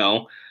guys who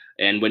know.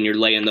 And when you're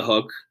laying the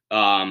hook,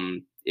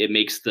 it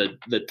makes the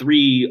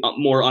 3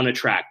 more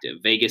unattractive.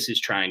 Vegas is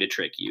trying to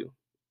trick you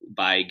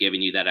by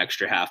giving you that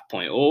extra half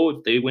point. Oh,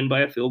 if they win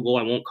by a field goal,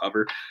 I won't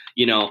cover,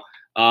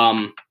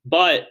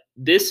 but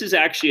this is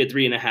actually a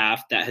 3.5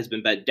 that has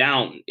been bet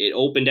down. It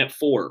opened at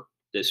 4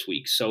 this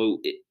week. So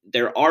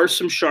there are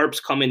some sharps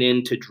coming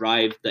in to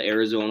drive the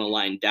Arizona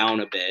line down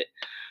a bit.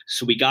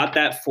 So we got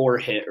that 4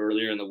 hit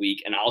earlier in the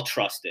week, and I'll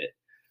trust it.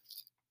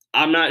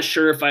 I'm not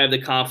sure if I have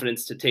the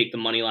confidence to take the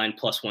money line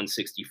plus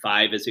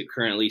 165 as it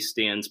currently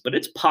stands, but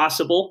it's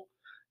possible.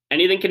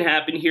 Anything can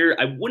happen here.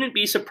 I wouldn't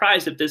be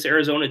surprised if this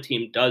Arizona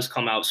team does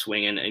come out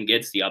swinging and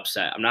gets the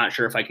upset. I'm not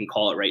sure if I can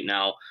call it right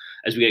now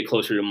as we get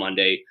closer to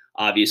Monday.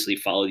 Obviously,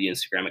 follow the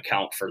Instagram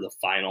account for the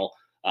final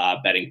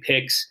betting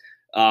picks.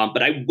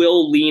 But I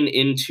will lean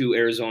into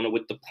Arizona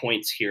with the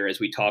points here, as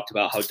we talked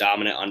about how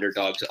dominant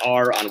underdogs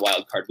are on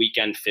Wildcard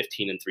weekend,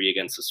 15-3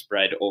 against the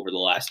spread over the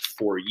last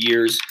 4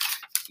 years.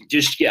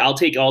 I'll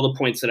take all the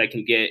points that I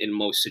can get in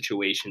most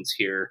situations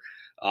here,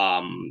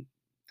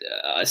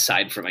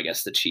 aside from, I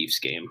guess, the Chiefs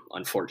game,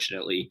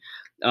 unfortunately.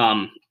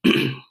 I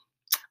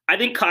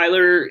think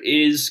Kyler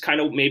is kind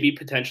of maybe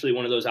potentially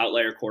one of those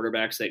outlier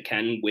quarterbacks that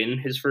can win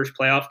his first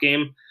playoff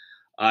game.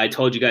 I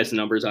told you guys the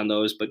numbers on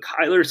those, but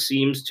Kyler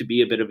seems to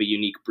be a bit of a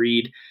unique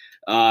breed.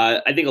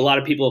 I think a lot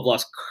of people have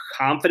lost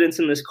confidence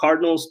in this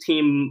Cardinals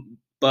team,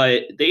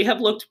 but they have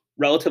looked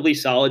relatively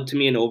solid to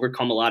me and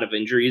overcome a lot of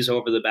injuries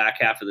over the back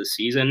half of the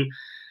season.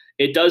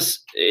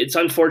 It's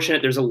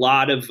unfortunate. There's a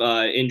lot of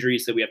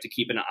injuries that we have to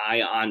keep an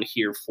eye on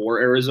here for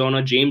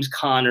Arizona. James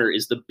Conner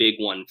is the big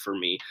one for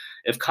me.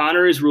 If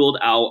Conner is ruled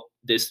out,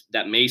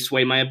 that may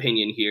sway my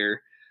opinion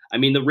here. I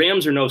mean, the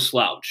Rams are no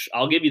slouch.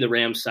 I'll give you the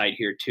Rams side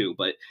here too,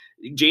 but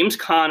James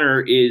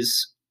Conner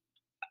is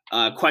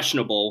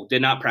questionable,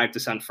 did not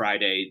practice on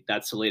Friday.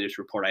 That's the latest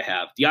report I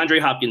have. DeAndre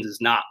Hopkins is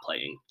not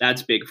playing.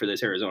 That's big for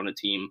this Arizona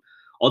team.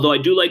 Although I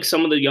do like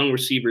some of the young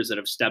receivers that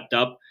have stepped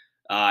up.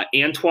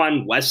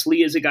 Antoine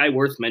Wesley is a guy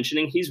worth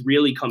mentioning. He's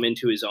really come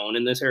into his own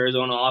in this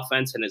Arizona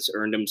offense and has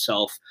earned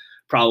himself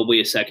probably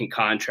a second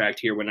contract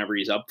here whenever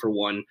he's up for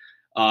one.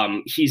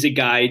 He's a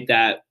guy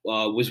that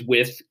was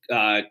with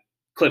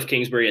Cliff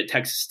Kingsbury at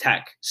Texas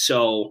Tech.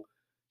 So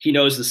he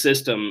knows the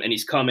system, and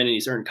he's come in and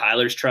he's earned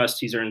Kyler's trust.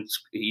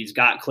 He's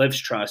got Cliff's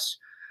trust,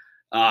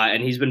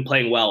 and he's been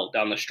playing well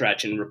down the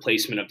stretch in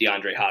replacement of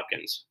DeAndre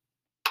Hopkins.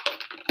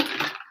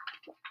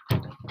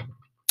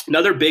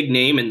 Another big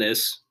name in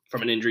this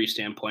from an injury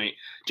standpoint,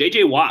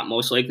 J.J. Watt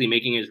most likely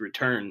making his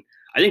return.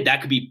 I think that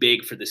could be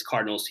big for this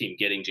Cardinals team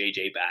getting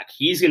J.J. back.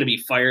 He's going to be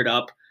fired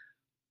up.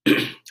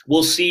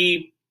 We'll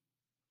see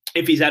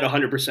if he's at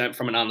 100%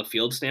 from an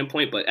on-the-field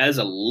standpoint, but as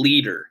a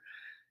leader,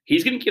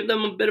 he's going to give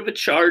them a bit of a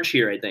charge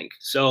here, I think.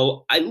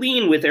 So I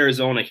lean with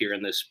Arizona here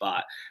in this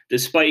spot,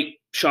 despite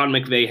Sean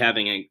McVay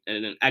having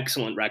an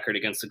excellent record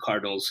against the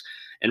Cardinals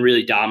and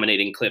really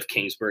dominating Cliff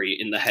Kingsbury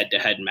in the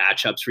head-to-head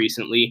matchups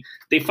recently.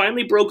 They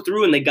finally broke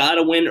through, and they got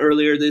a win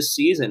earlier this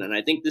season, and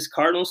I think this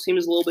Cardinals team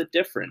is a little bit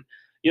different.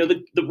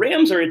 The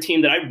Rams are a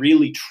team that I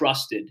really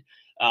trusted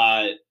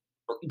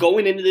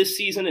going into this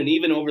season, and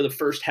even over the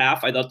first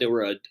half, I thought they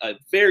were a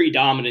very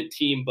dominant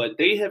team, but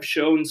they have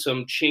shown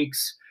some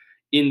chinks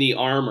in the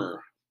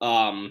armor.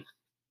 Down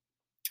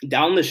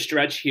the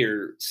stretch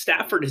here,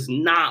 Stafford has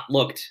not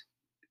looked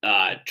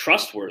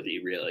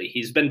trustworthy, really.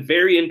 He's been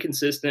very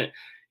inconsistent.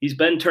 He's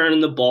been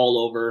turning the ball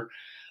over.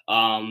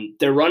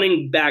 Their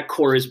running back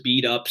core is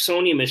beat up.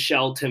 Sony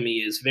Michel, to me,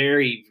 is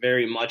very,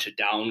 very much a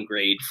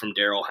downgrade from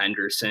Darrell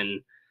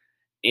Henderson.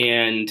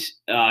 And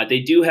they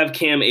do have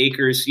Cam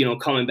Akers,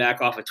 coming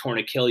back off a torn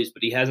Achilles,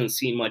 but he hasn't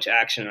seen much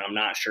action, and I'm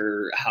not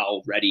sure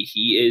how ready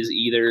he is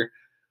either.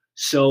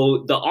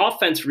 So the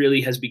offense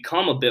really has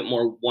become a bit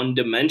more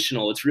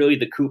one-dimensional. It's really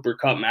the Cooper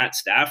Kupp, Matt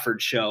Stafford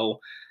show.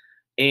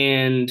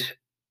 And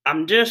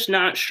I'm just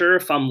not sure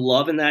if I'm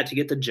loving that to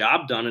get the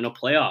job done in a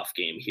playoff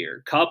game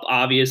here. Kupp,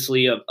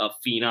 obviously a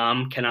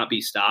phenom, cannot be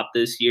stopped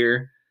this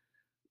year.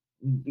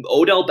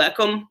 Odell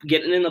Beckham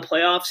getting in the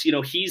playoffs,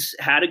 he's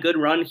had a good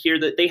run here.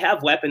 That they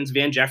have weapons.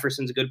 Van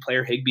Jefferson's a good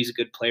player. Higbee's a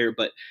good player.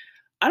 But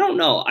I don't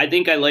know. I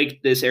think I like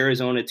this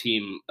Arizona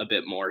team a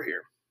bit more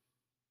here.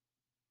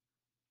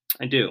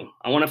 I do.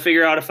 I want to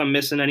figure out if I'm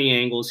missing any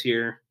angles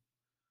here.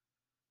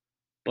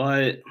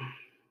 But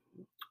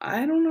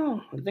I don't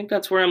know. I think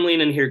that's where I'm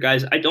leaning here,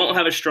 guys. I don't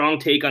have a strong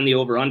take on the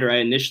over-under. I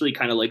initially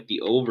kind of like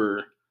the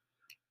over.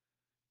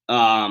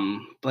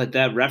 But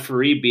that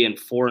referee being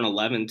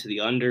 4-11 to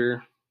the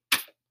under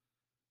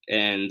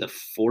and the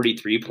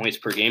 43 points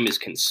per game is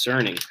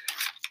concerning.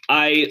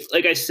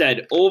 Like I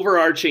said,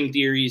 overarching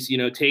theories,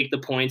 take the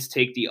points,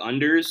 take the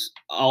unders.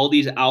 All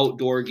these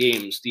outdoor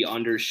games, the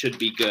unders should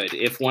be good.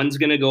 If one's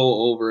going to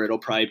go over, it'll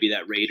probably be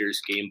that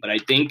Raiders game. But I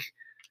think,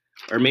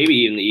 or maybe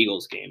even the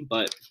Eagles game.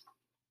 But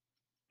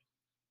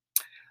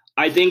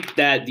I think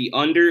that the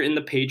under in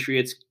the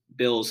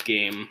Patriots-Bills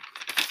game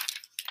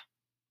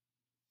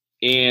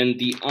and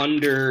the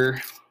under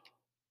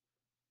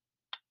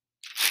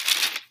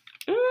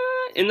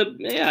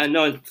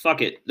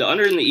fuck it. The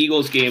under in the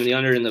Eagles game, the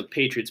under in the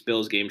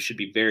Patriots-Bills game should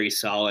be very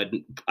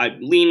solid. I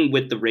lean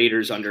with the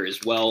Raiders under as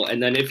well.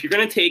 And then if you're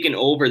going to take an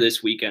over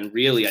this weekend,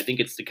 really, I think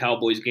it's the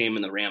Cowboys game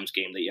and the Rams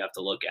game that you have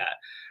to look at.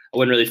 I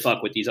wouldn't really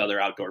fuck with these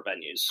other outdoor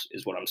venues,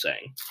 is what I'm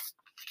saying.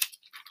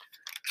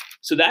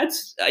 So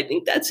I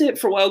think that's it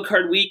for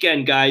Wildcard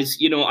weekend, guys.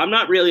 I'm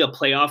not really a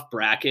playoff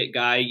bracket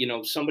guy.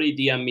 Somebody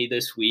DM'd me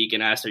this week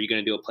and asked, are you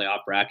going to do a playoff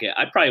bracket?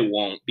 I probably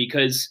won't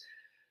because –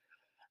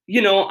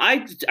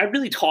 I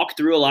really talk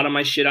through a lot of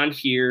my shit on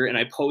here and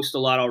I post a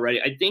lot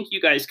already. I think you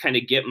guys kind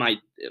of get my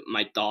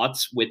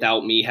thoughts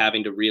without me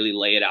having to really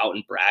lay it out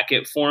in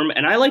bracket form.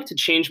 And I like to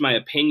change my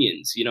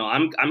opinions.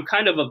 I'm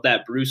kind of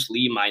that Bruce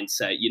Lee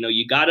mindset.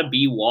 You got to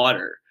be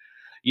water.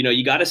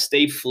 You got to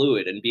stay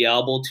fluid and be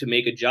able to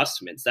make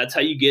adjustments. That's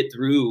how you get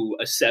through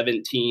a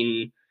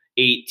 17,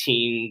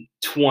 18,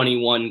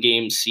 21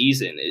 game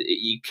season.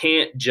 You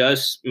can't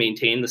just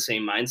maintain the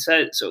same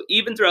mindset. So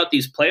even throughout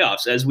these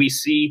playoffs, as we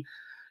see,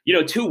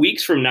 2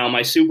 weeks from now,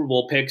 my Super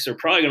Bowl picks are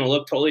probably going to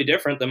look totally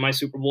different than my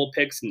Super Bowl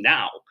picks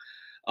now,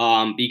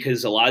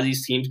 because a lot of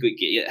these teams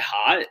get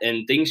hot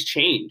and things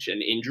change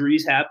and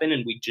injuries happen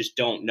and we just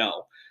don't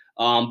know.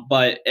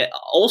 But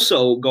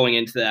also going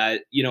into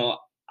that,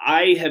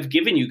 I have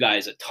given you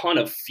guys a ton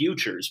of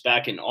futures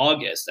back in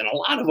August, and a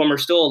lot of them are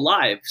still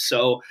alive.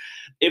 So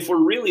if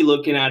we're really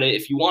looking at it,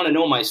 if you want to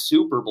know my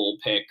Super Bowl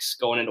picks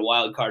going into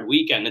Wild Card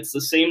weekend, it's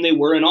the same they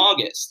were in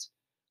August.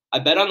 I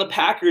bet on the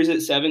Packers at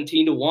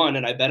 17-1,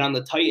 and I bet on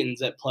the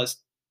Titans at plus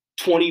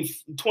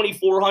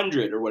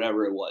 2,400 or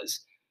whatever it was,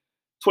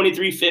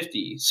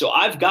 2,350. So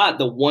I've got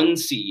the 1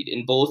 seed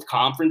in both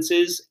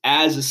conferences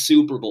as a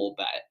Super Bowl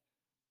bet.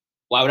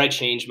 Why would I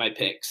change my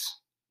picks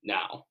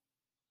now?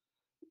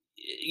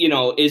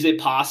 Is it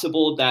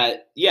possible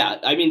that,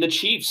 the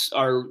Chiefs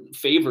are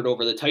favored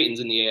over the Titans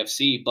in the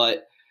AFC,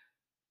 but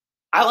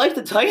I like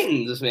the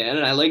Titans, man,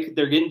 and I like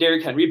they're getting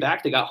Derrick Henry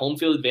back. They got home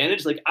field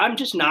advantage. Like, I'm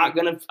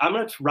going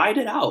to ride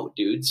it out,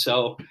 dude.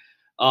 So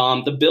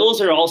the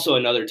Bills are also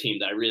another team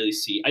that I really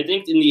see. I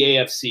think in the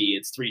AFC,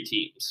 it's 3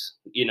 teams.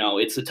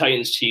 It's the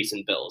Titans, Chiefs,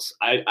 and Bills.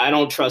 I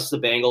don't trust the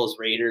Bengals,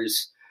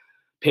 Raiders,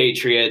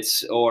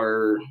 Patriots,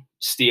 or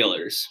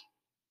Steelers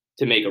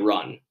to make a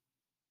run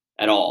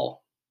at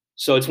all.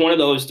 So it's one of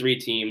those 3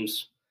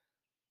 teams,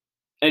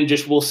 and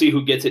just we'll see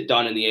who gets it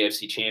done in the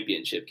AFC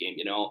Championship game,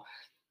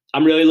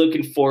 I'm really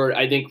looking forward.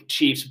 I think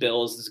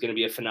Chiefs-Bills is going to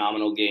be a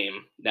phenomenal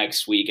game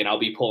next week, and I'll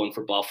be pulling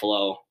for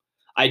Buffalo.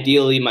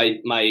 Ideally,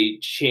 my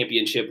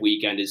championship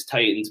weekend is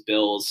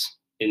Titans-Bills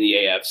in the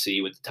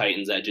AFC with the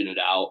Titans edging it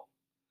out.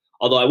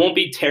 Although I won't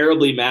be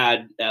terribly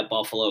mad at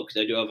Buffalo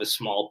because I do have a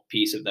small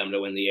piece of them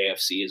to win the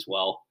AFC as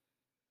well.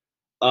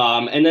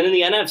 And then in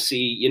the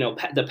NFC,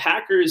 the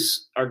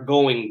Packers are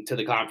going to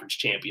the conference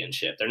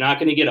championship. They're not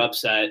going to get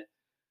upset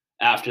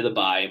after the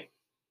bye.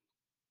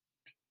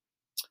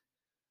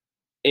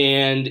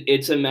 And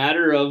it's a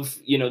matter of,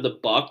 the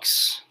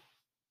Bucks,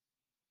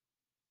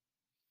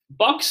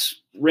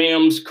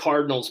 Rams,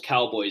 Cardinals,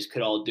 Cowboys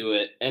could all do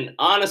it. And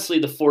honestly,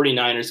 the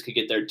 49ers could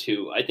get there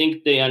too. I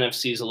think the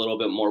NFC is a little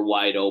bit more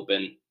wide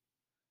open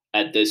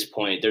at this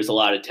point. There's a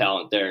lot of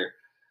talent there.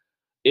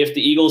 If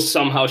the Eagles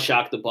somehow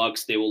shock the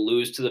Bucks, they will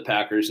lose to the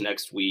Packers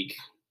next week.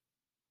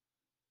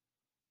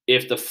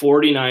 If the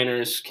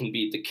 49ers can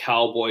beat the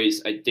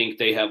Cowboys, I think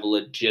they have a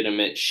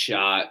legitimate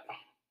shot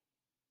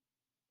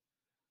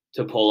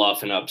to pull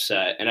off an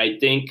upset. And I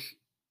think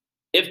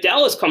if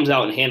Dallas comes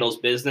out and handles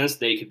business,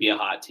 they could be a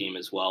hot team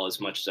as well, as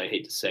much as I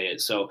hate to say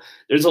it. So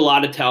there's a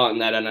lot of talent in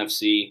that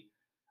NFC.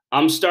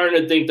 I'm starting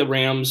to think the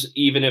Rams,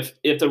 even if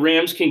the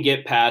Rams can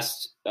get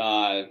past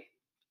the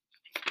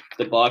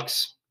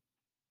Bucks,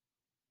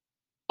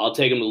 I'll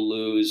take them to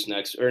lose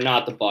next, or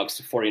not the Bucks,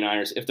 the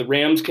 49ers. If the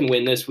Rams can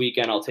win this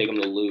weekend, I'll take them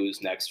to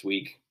lose next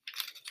week,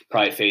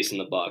 probably facing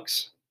the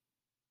Bucks.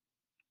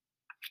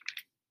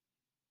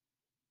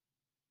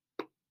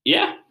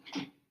 Yeah.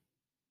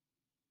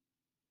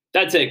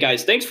 That's it,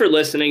 guys. Thanks for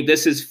listening.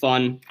 This is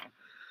fun.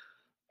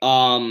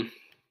 I'm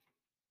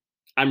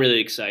really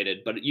excited,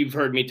 but you've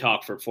heard me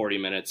talk for 40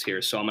 minutes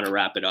here, so I'm going to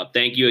wrap it up.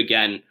 Thank you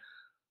again.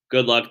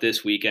 Good luck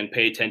this weekend.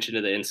 Pay attention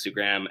to the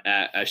Instagram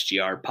at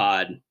SGR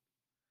Pod.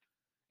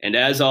 And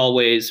as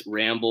always,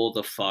 ramble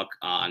the fuck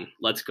on.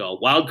 Let's go.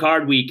 Wild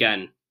card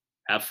weekend.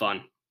 Have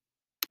fun.